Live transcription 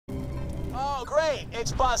Oh, great.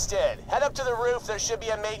 It's busted. Head up to the roof. There should be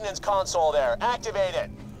a maintenance console there. Activate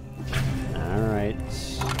it. All right.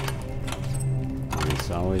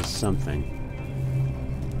 There's always something.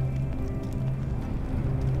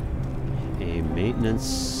 A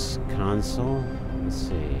maintenance console. Let's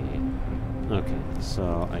see. Okay,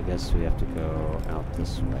 so I guess we have to go out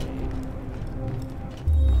this way.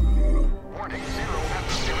 Warning, 0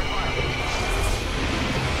 atmosphere environment.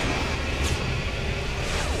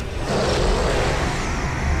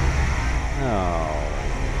 Oh.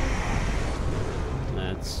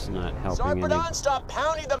 That's not helping any. Sarpedon, stop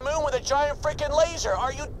pounding the moon with a giant freaking laser.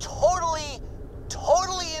 Are you totally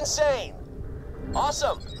insane?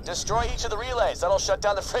 Awesome. Destroy each of the relays. That'll shut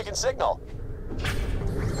down the freaking signal.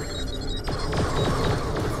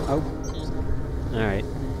 Oh. All right.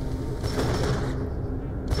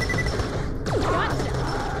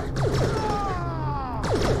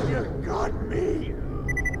 You got me.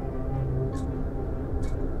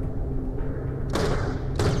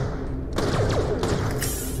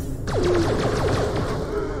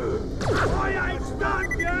 I ain't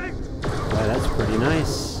done yet. Well, that's pretty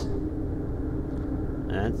nice.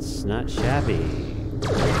 That's not shabby.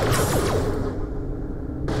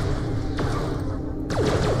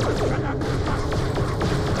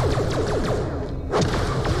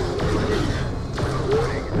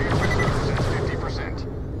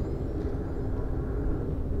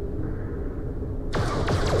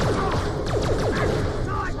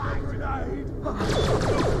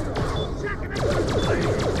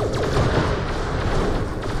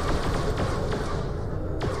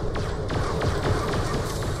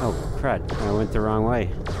 Crud, I went the wrong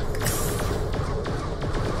way.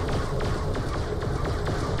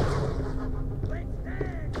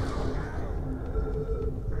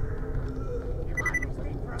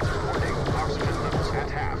 Oxygen levels at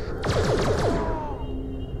half.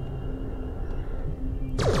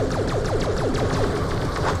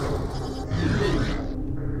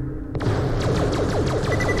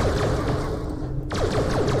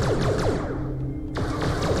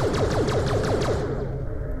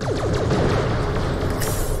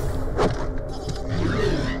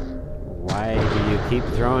 Keep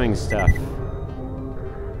throwing stuff.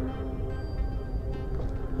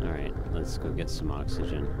 Alright, let's go get some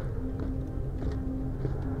oxygen.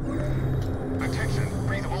 Attention,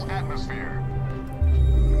 breathable atmosphere.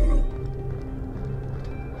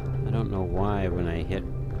 I don't know why when I hit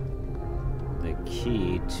the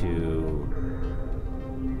key to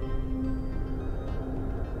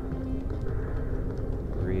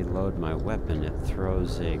reload my weapon, it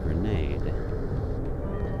throws a grenade.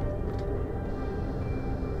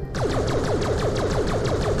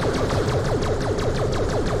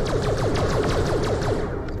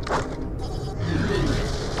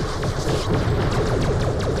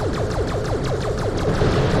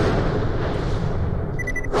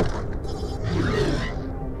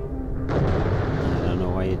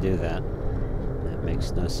 Do that. That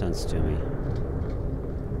makes no sense to me.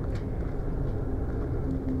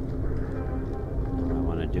 What I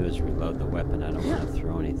want to do is reload the weapon. I don't want to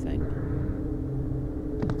throw anything.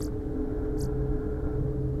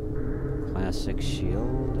 Classic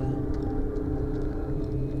shield.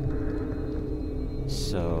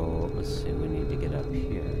 So, let's see, we need to get up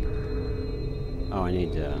here. Oh, I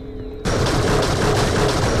need to...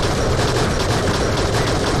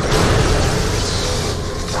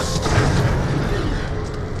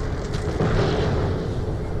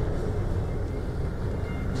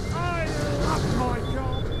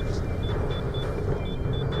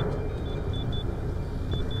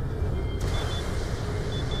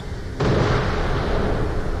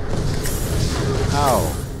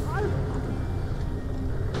 Oh.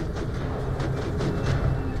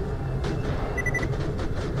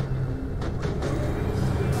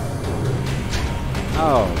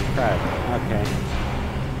 Oh, crap. Okay.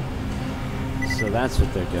 So that's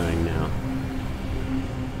what they're doing now.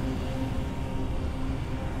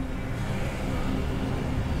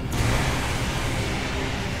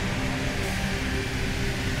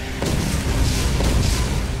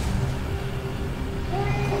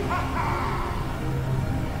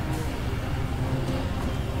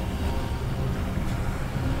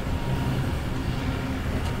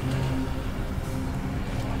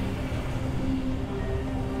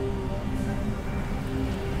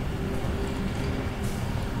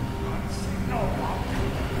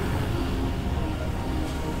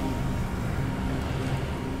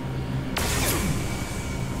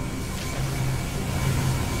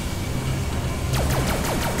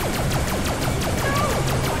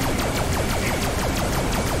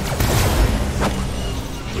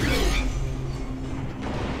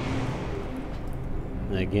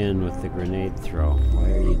 Again with the grenade throw.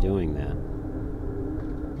 Why are you doing that?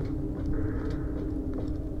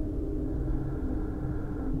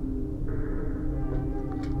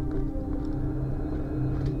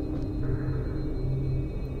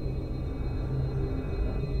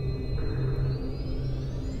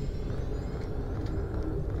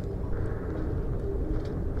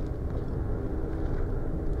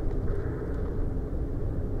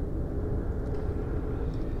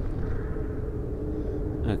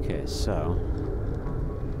 Okay, so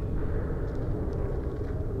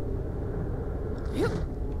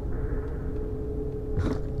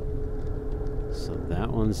that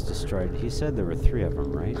one's destroyed. He said there were 3 of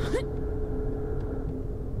them, right?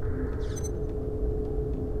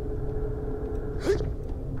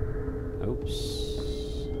 Oops.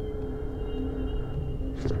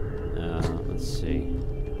 Let's see.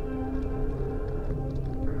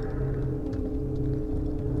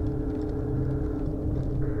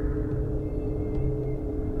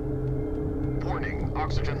 Warning,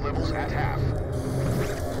 oxygen levels at half.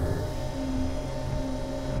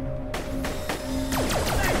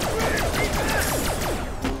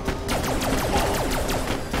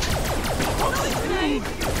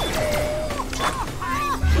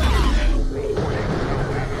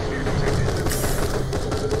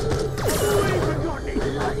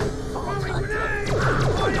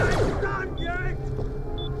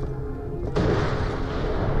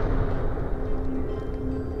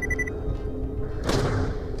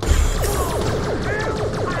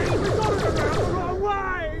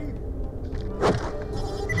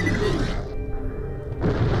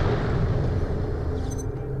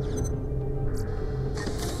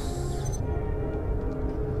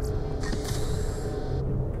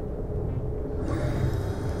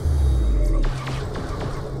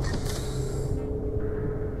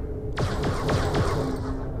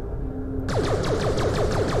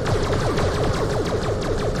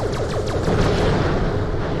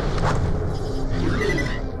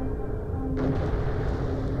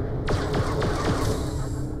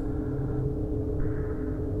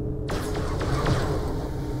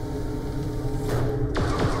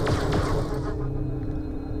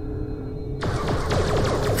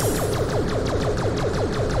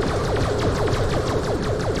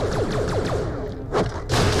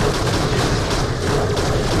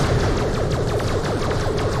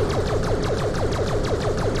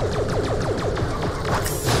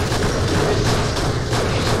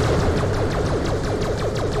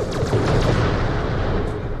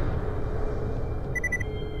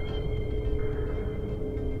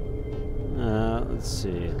 Let's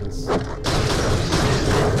see.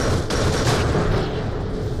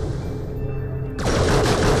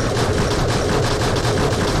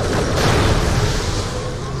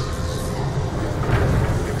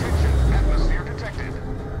 Atmosphere detected.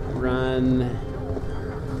 Run.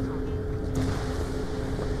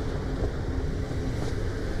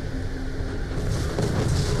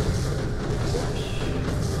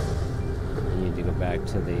 I need to go back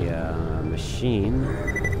to the machine.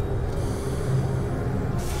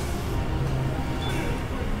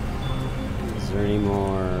 Is there any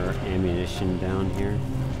more ammunition down here?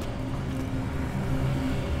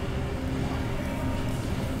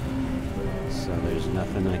 So there's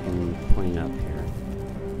nothing I can point up here.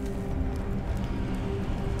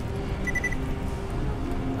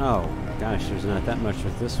 Oh, gosh, there's not that much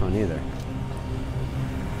with this one either.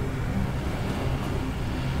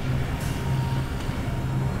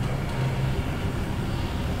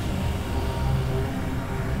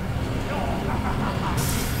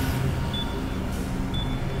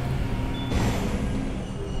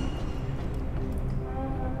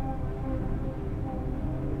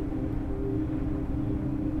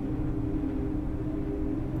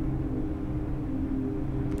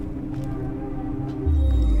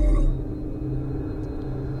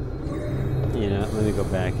 Let me go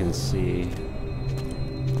back and see.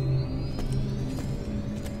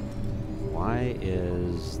 Why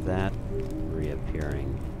is that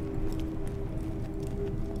reappearing?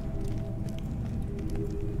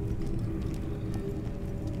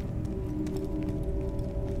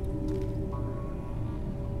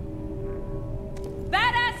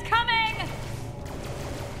 Badass coming!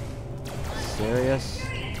 Serious?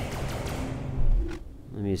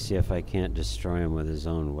 Let me see if I can't destroy him with his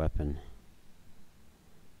own weapon.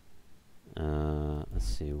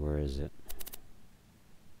 Let's see, where is it?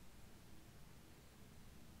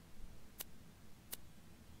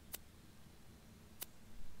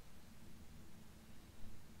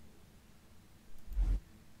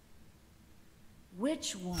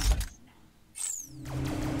 Which one?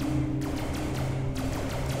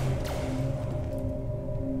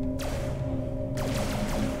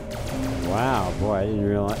 Wow, boy, I didn't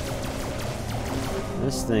realize.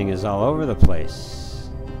 This thing is all over the place.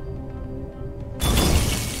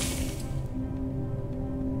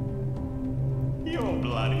 You're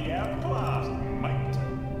bloody outclassed, mate.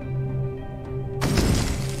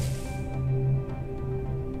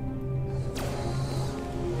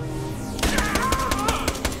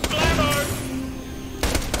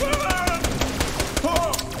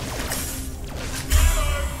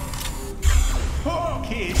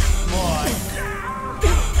 Kiss my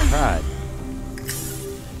Right.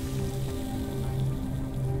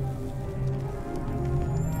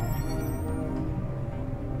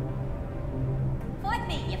 Fight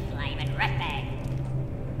me, you flaming ratbag.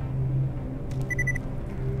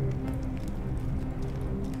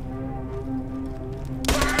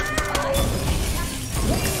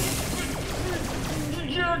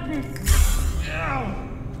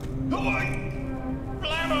 Oi!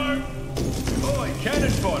 Blammo! Oi, cannon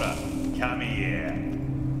fodder! Come here.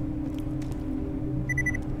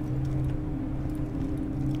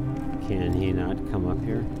 Can he not come up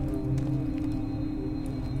here?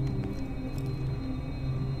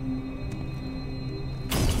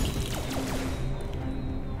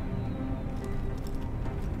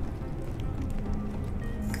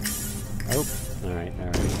 Oh, alright,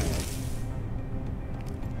 alright, alright.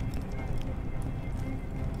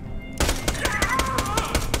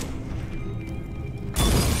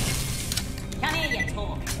 Come here, you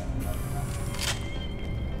talk.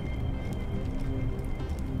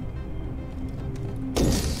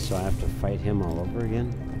 So I have to fight him all over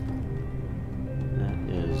again? That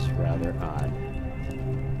is rather odd.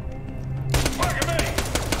 Look at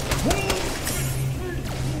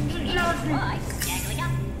me! Why, gaggling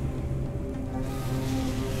up?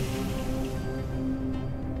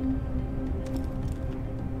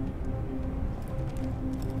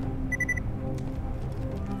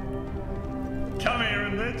 Come here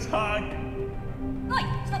and let's hug. Oi,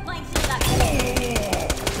 stop playing silly like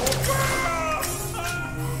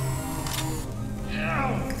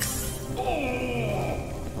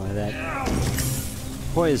Boy, that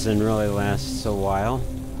poison really lasts a while.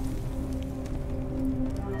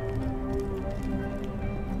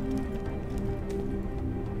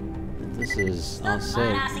 This is, I'll Stop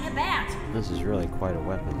say, arsing about. this is really quite a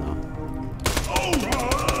weapon though.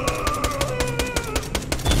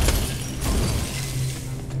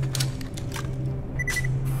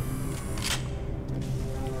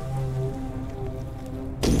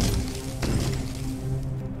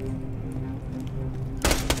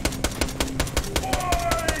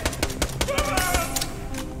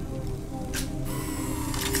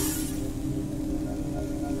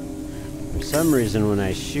 For some reason when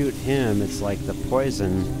I shoot him, it's like the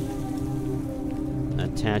poison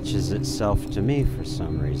attaches itself to me for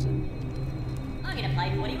some reason. I'm gonna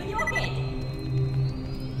play footy with your head.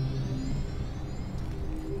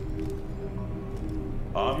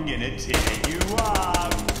 I'm gonna tear you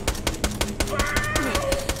up.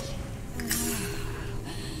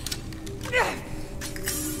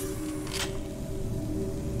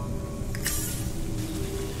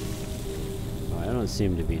 I don't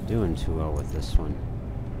seem to be doing too well with this one.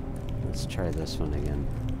 Let's try this one again.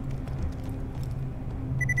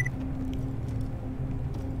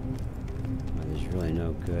 There's really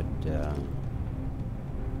no good,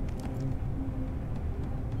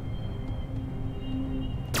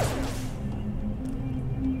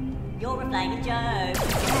 You're a flaming joke.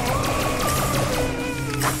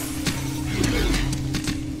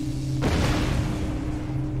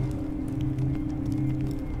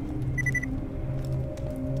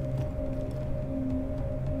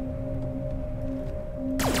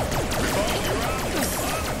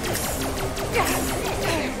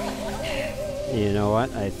 You know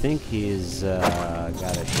what? I think he's got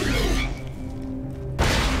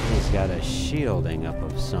a shielding up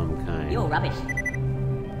of some kind. You're rubbish.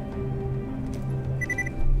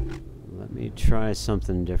 Let me try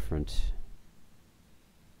something different.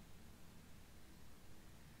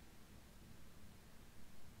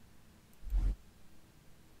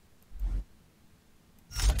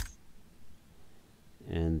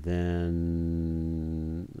 And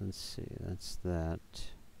then let's see, that's that.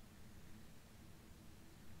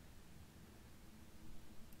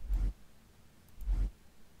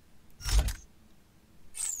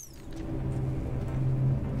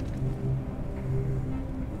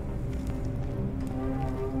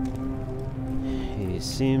 He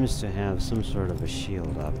seems to have some sort of a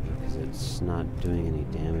shield up because it's not doing any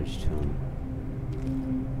damage to him.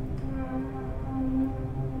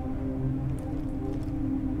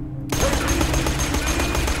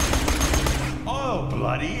 I'll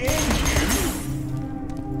bloody end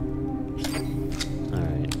you.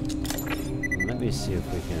 me see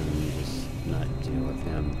if we can just not deal with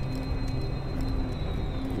him.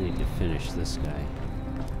 We need to finish this guy.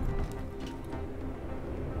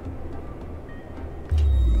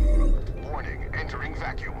 Warning, entering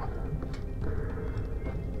vacuum.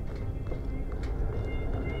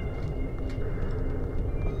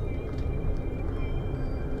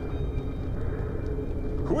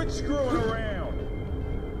 Quit screwing around!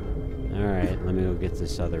 Alright, let me go get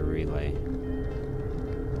this other relay.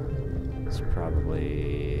 It's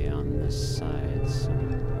probably on this side, so...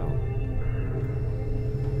 Oh.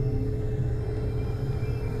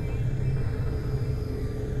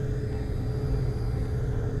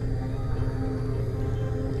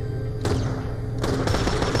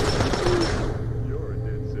 You're a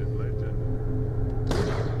dead set legend.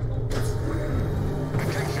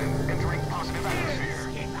 Attention, entering positive atmosphere.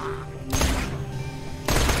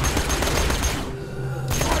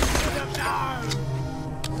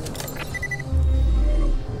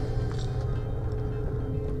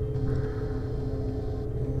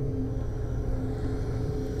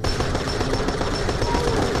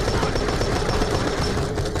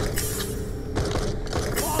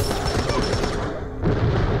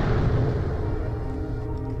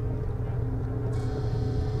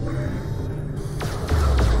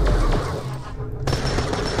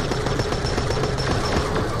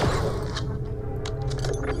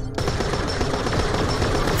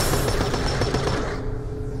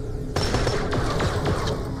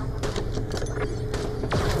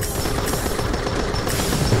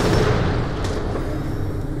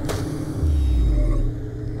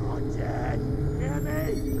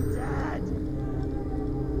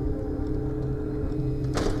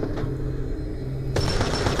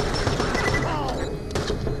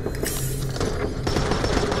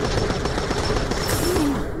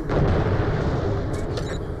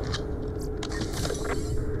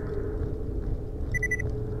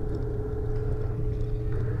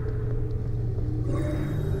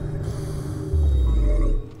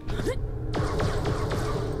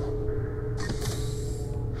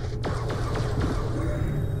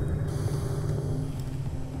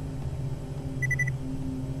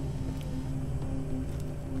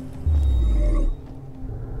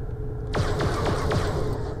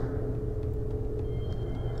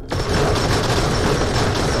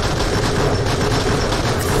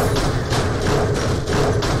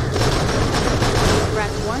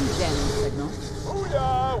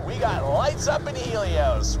 Up in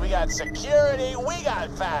Helios. We got security, we got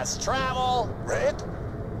fast travel. Red?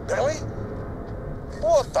 Billy?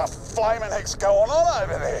 What the flaming heck's going on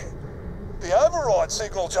over there? The override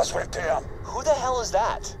signal just went down. Who the hell is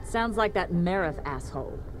that? Sounds like that Merith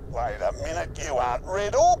asshole. Wait a minute, you aren't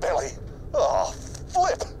Red or Billy. Oh,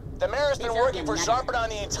 flip. The mayor's been It's working for okay, Sharpenon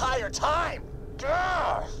the entire time.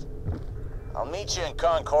 Gah! I'll meet you in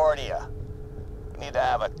Concordia. Need to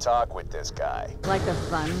have a talk with this guy. Like the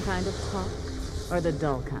fun kind of talk? Or the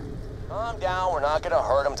dull kind? Calm down, we're not gonna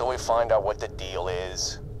hurt him till we find out what the deal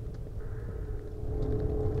is.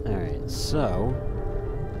 Alright, so...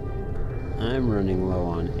 I'm running low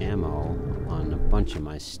on ammo on a bunch of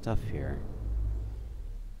my stuff here.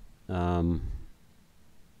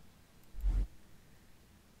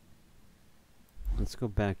 Let's go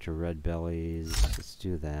back to Red Bellies. Let's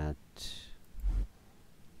do that.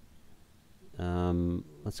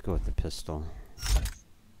 Let's go with the pistol.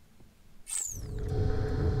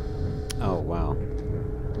 Oh, wow.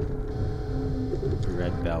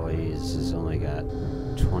 Red Bellies has only got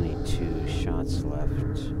 22 shots left.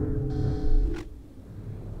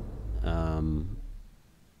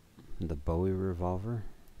 The Bowie revolver.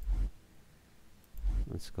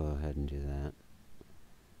 Let's go ahead and do that.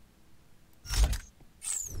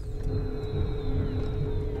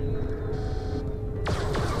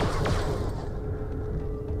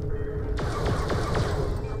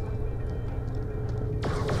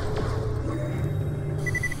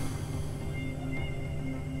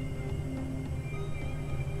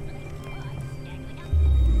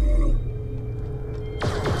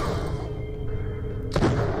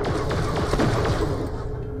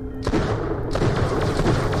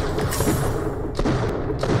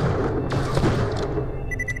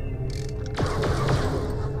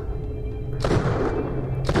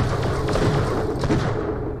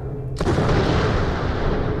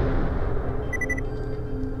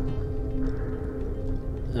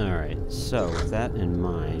 So, with that in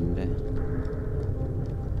mind,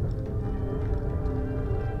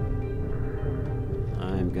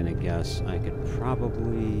 I'm gonna guess I could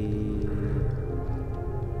probably...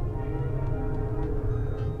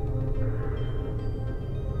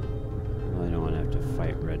 Well, I don't want to have to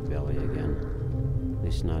fight Red Belly again. At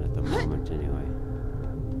least least not at the moment, anyway.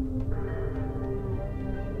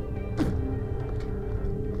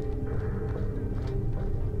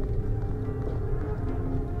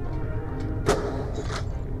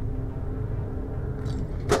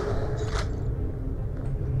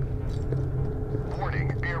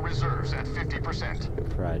 Warning, air reserves at 50%.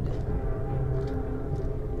 Crud.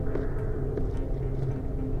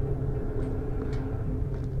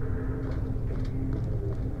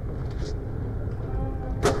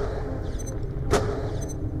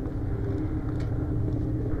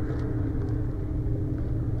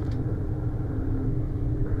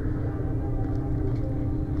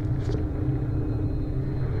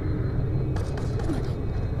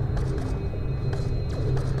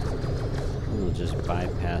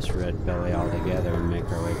 Bypass Red Belly altogether and make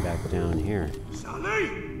our way back down here.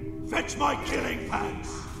 Sally, fetch my killing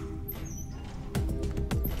pants.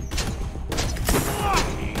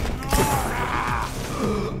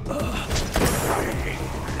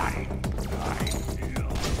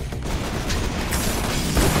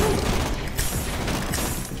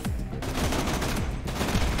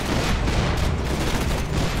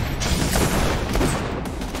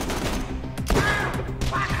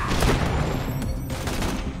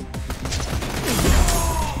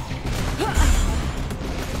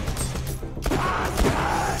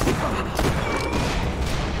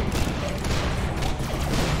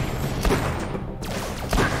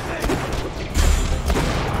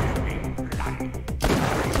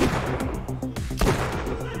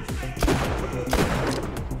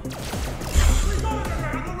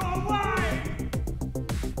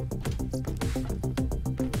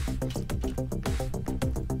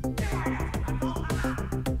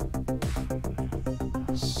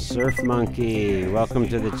 Surf Monkey, welcome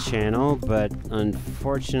to the channel, but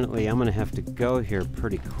unfortunately I'm gonna have to go here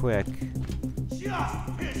pretty quick.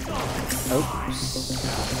 Just piss off. Oops.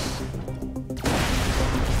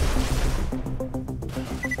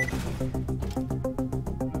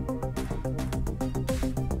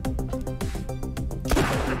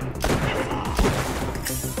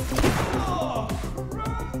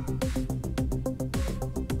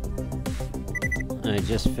 I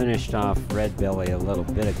just finished off Red Belly a little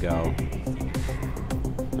bit ago.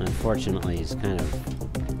 Unfortunately, he's kind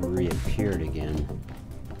of reappeared again.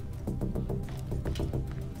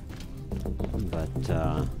 But,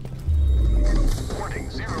 Warning,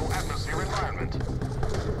 0 atmosphere environment.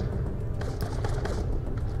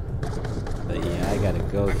 but yeah, I gotta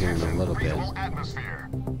go here in a little bit. Visual atmosphere.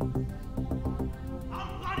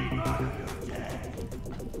 I'll bloody murder you, Jack.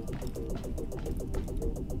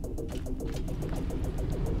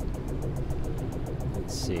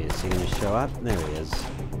 Let's see, is he gonna show up? There he is.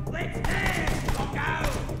 Let's dance, Loco.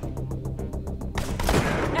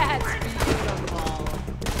 That's beautiful.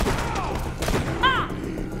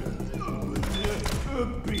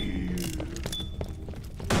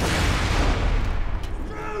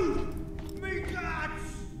 Me guts.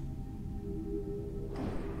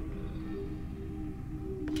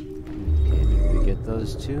 Okay, did we get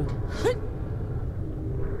those two?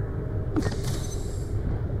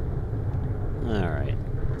 Alright.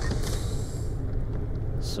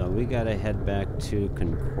 So we gotta head back to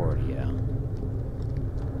Concordia.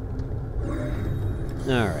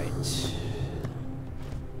 Alright.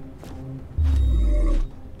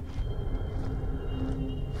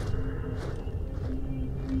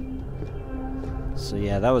 So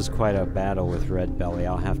yeah, that was quite a battle with Red Belly.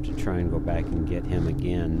 I'll have to try and go back and get him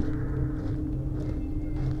again.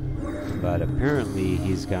 But apparently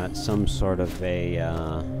he's got some sort of a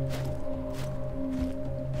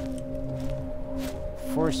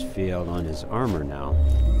force field on his armor now.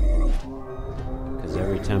 Because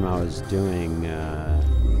every time I was doing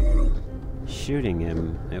shooting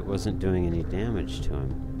him, it wasn't doing any damage to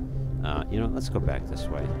him. You know, let's go back this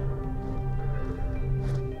way.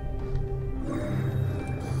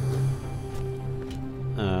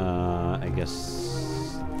 I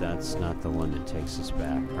guess that's not the one that takes us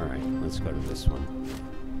back. Alright, let's go to this one.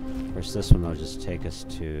 Of course, this one will just take us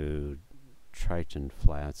to Triton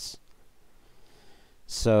Flats.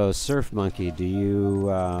 So, Surf Monkey, do you,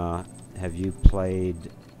 have you played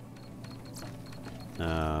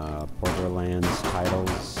Borderlands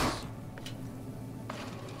titles?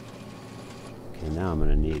 Okay, now I'm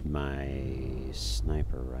gonna need my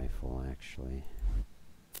sniper rifle, actually.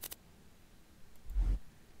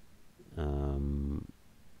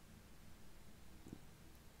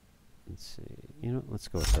 Let's see. You know, let's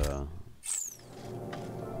go with the...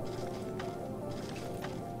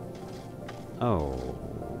 Oh,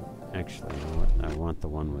 actually, you know what? I want the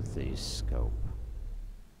one with the scope.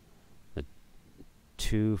 The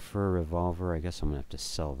 2 for a revolver. I guess I'm gonna have to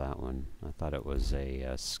sell that one. I thought it was a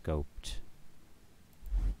scoped.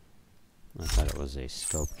 I thought it was a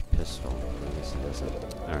scoped pistol. I guess it isn't.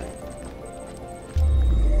 All right.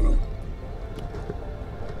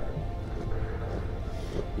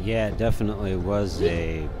 Yeah, it definitely was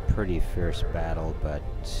a pretty fierce battle, but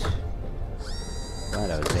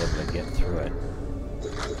glad I was able to get through it.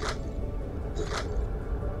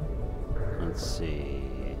 Let's see.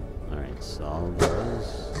 Alright, solve those.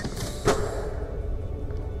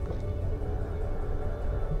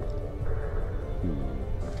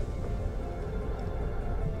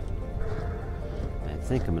 I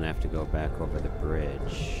think I'm gonna have to go back over the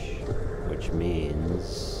bridge, which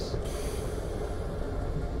means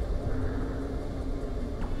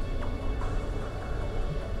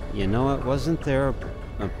you know what? Wasn't there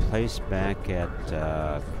a place back at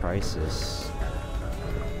Crisis?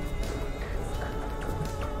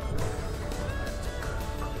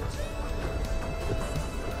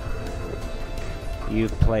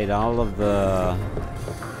 You've played all of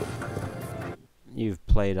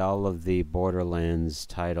the Borderlands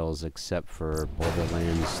titles except for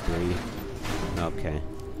Borderlands 3. Okay.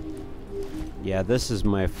 Yeah, this is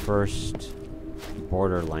my first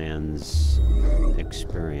Borderlands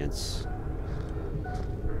experience,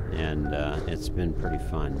 and it's been pretty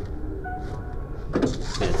fun.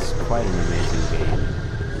 It's quite an amazing game.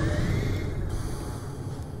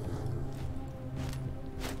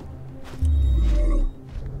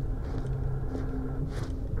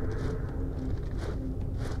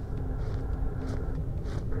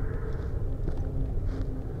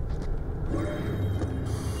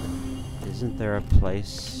 Isn't there a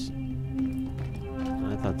place?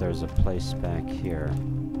 I thought there was a place back here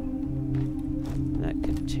that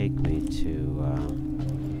could take me to,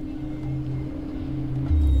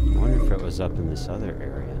 I wonder if it was up in this other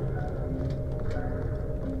area.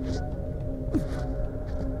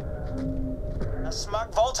 A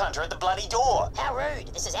smug vault hunter at the bloody door. How rude.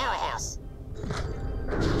 This is our house.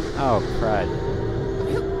 Oh, crud.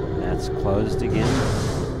 That's closed again?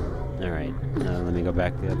 Alright, let me go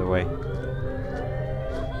back the other way.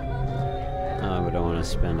 I don't want to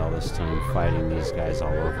spend all this time fighting these guys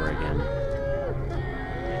all over again.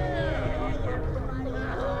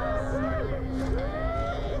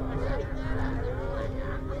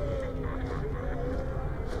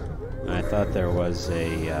 I thought there was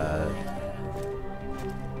a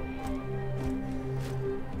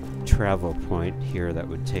travel point here that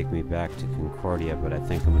would take me back to Concordia, but I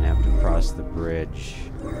think I'm going to have to cross the bridge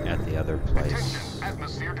at the other place.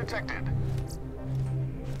 Atmosphere detected.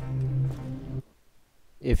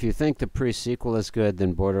 If you think the pre-sequel is good,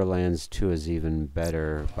 then Borderlands 2 is even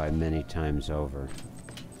better by many times over.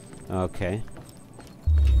 Okay.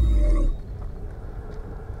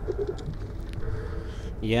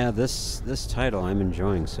 Yeah, this title I'm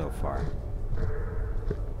enjoying so far.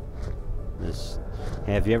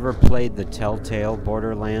 Have you ever played the Telltale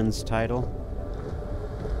Borderlands title?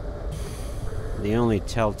 The only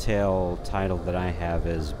Telltale title that I have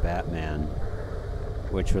is Batman,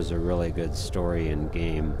 which was a really good story and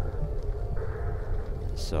game.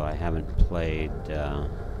 So I haven't played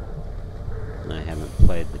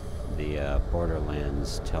the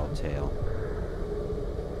Borderlands Telltale.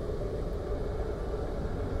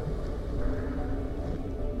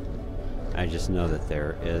 I just know that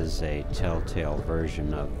there is a Telltale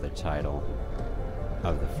version of the title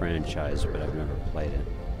of the franchise, but I've never played it.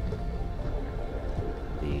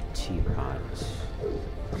 The Teapot.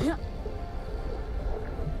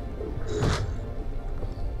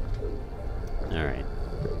 Alright.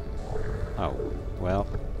 Oh, well,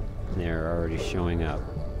 they're already showing up.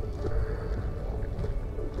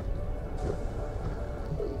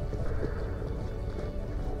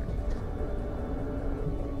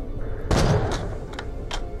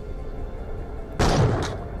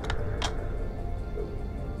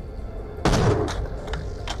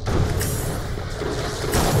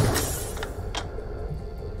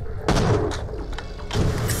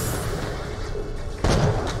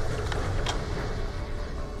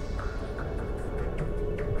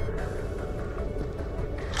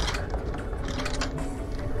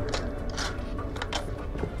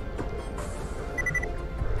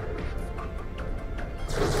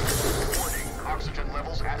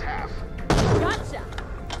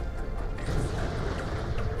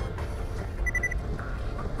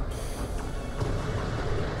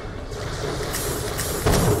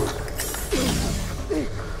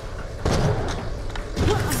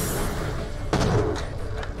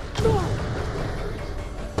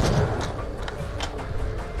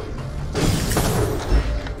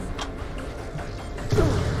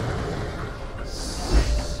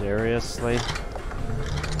 Seriously?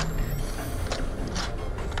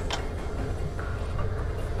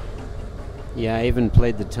 Yeah, I even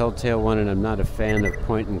played the Telltale one, and I'm not a fan of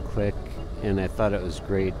point and click, and I thought it was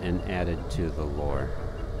great and added to the lore.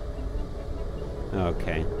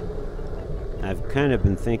 Okay. I've kind of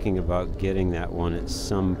been thinking about getting that one at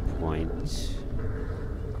some point,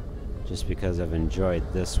 just because I've enjoyed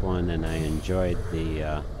this one, and I enjoyed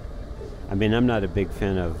the, I mean, I'm not a big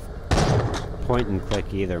fan of point and click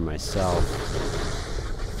either myself,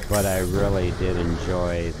 but I really did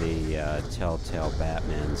enjoy the Telltale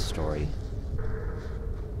Batman story.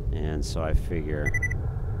 And so I figure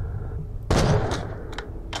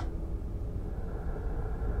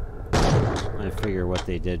what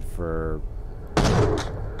they did for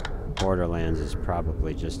Borderlands is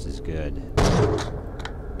probably just as good.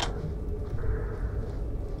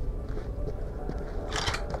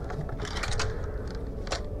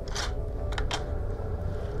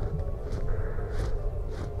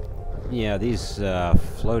 Yeah, these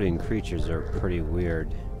floating creatures are pretty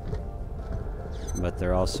weird, but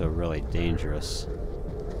they're also really dangerous.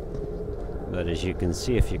 But as you can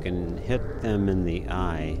see, if you can hit them in the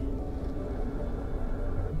eye,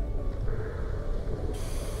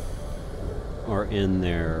 or in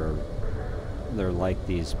they're like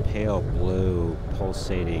these pale blue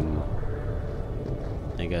pulsating,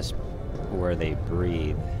 I guess, where they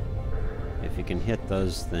breathe. If you can hit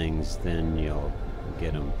those things, then you'll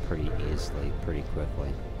get them pretty easily, pretty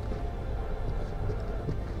quickly.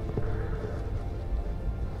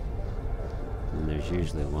 And there's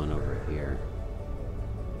usually one over here.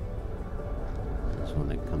 There's one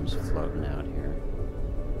that comes floating out here.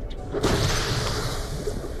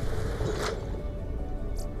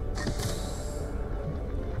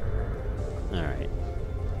 Alright.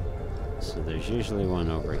 So there's usually one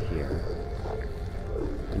over here.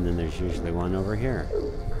 And then there's usually one over here.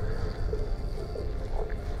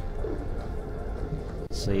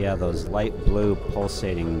 So yeah, those light blue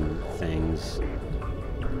pulsating things,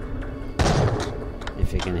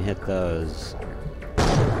 if you can hit those,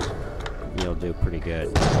 you'll do pretty good.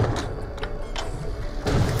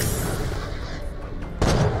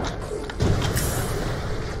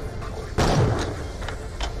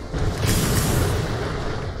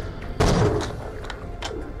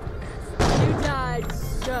 You died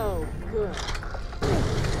so good.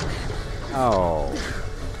 Oh.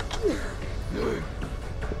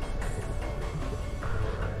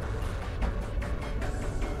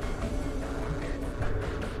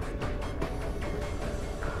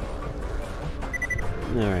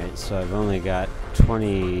 Alright, so I've only got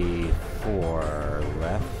 24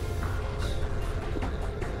 left.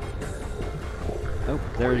 Oh,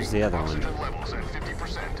 there's the other one. Oxygen levels at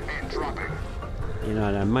 50% and dropping. You know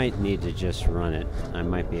what, I might need to just run it. I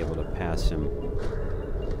might be able to pass him.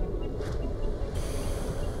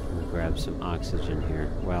 I'll grab some oxygen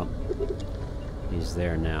here. Well, he's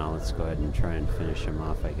there now. Let's go ahead and try and finish him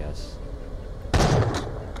off, I guess.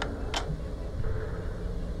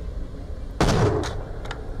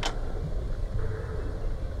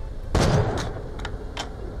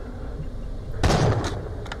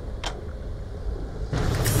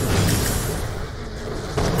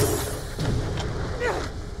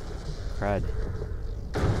 Crud.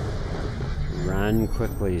 Run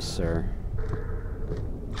quickly, sir.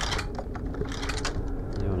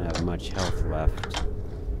 You don't have much health left.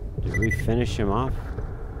 Did we finish him off?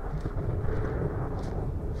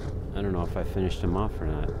 I don't know if I finished him off or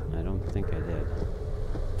not. I don't think I did.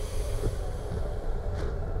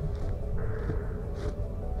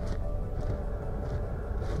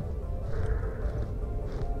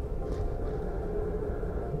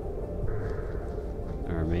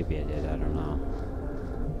 Or maybe I did, I don't know.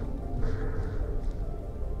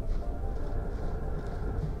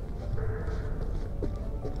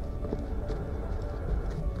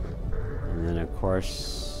 And then of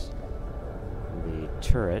course, the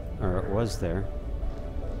turret, or it was there.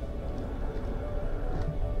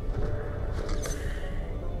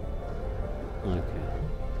 Okay.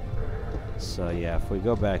 So yeah, if we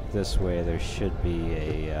go back this way, there should be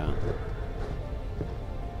a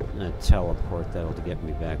teleport that'll get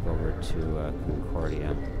me back over to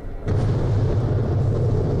Concordia.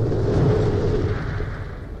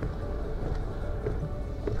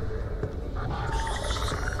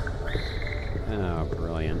 Oh,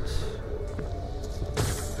 brilliant.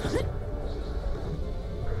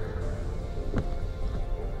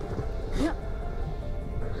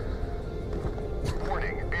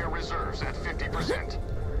 Warning, air reserves at 50%.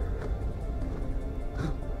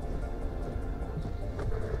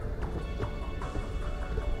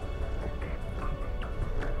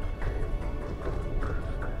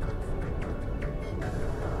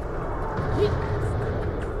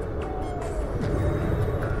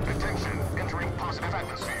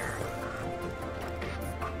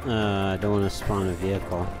 I don't want to spawn a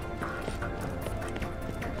vehicle.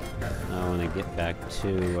 I want to get back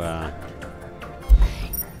to,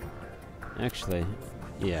 actually,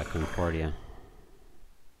 yeah, Concordia.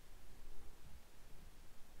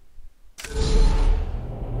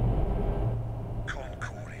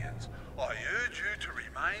 Concordians, I urge you to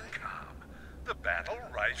remain calm. The battle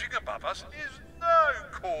raging above us is no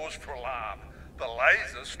cause for alarm. The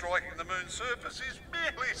laser striking the moon's surface is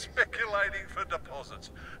merely speculating for deposits.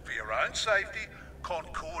 For your own safety,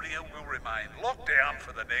 Concordia will remain locked down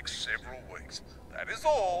for the next several weeks. That is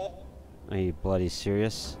all. Are you bloody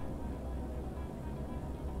serious?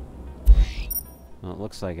 Well, it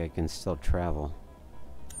looks like I can still travel.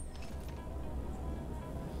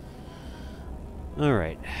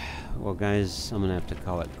 Alright. Well, guys, I'm gonna have to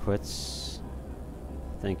call it quits.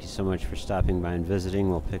 Thank you so much for stopping by and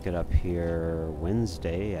visiting. We'll pick it up here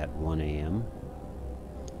Wednesday at 1 a.m.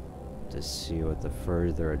 to see what the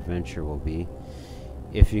further adventure will be.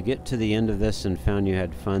 If you get to the end of this and found you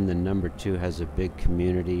had fun, then number 2 has a big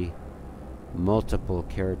community, multiple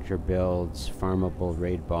character builds, farmable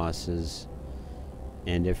raid bosses,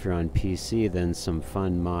 and if you're on PC, then some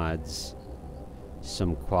fun mods,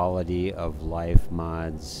 some quality of life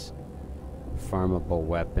mods, farmable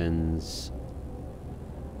weapons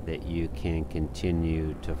that you can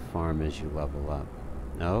continue to farm as you level up.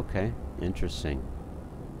 Okay, interesting.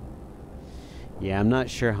 Yeah, I'm not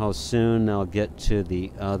sure how soon I'll get to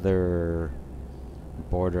the other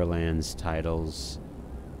Borderlands titles.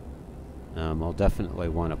 I'll definitely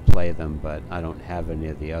want to play them, but I don't have any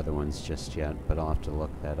of the other ones just yet, but I'll have to look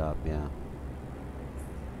that up, yeah.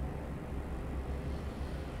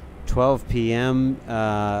 12 p.m.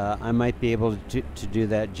 I might be able to do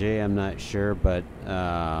that, Jay. I'm not sure, but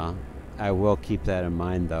I will keep that in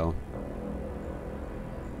mind, though.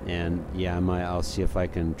 And yeah, I'll see if I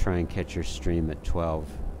can try and catch your stream at 12.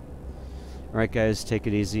 Alright, guys, take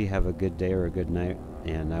it easy. Have a good day or a good night,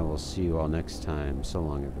 and I will see you all next time. So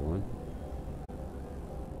long, everyone.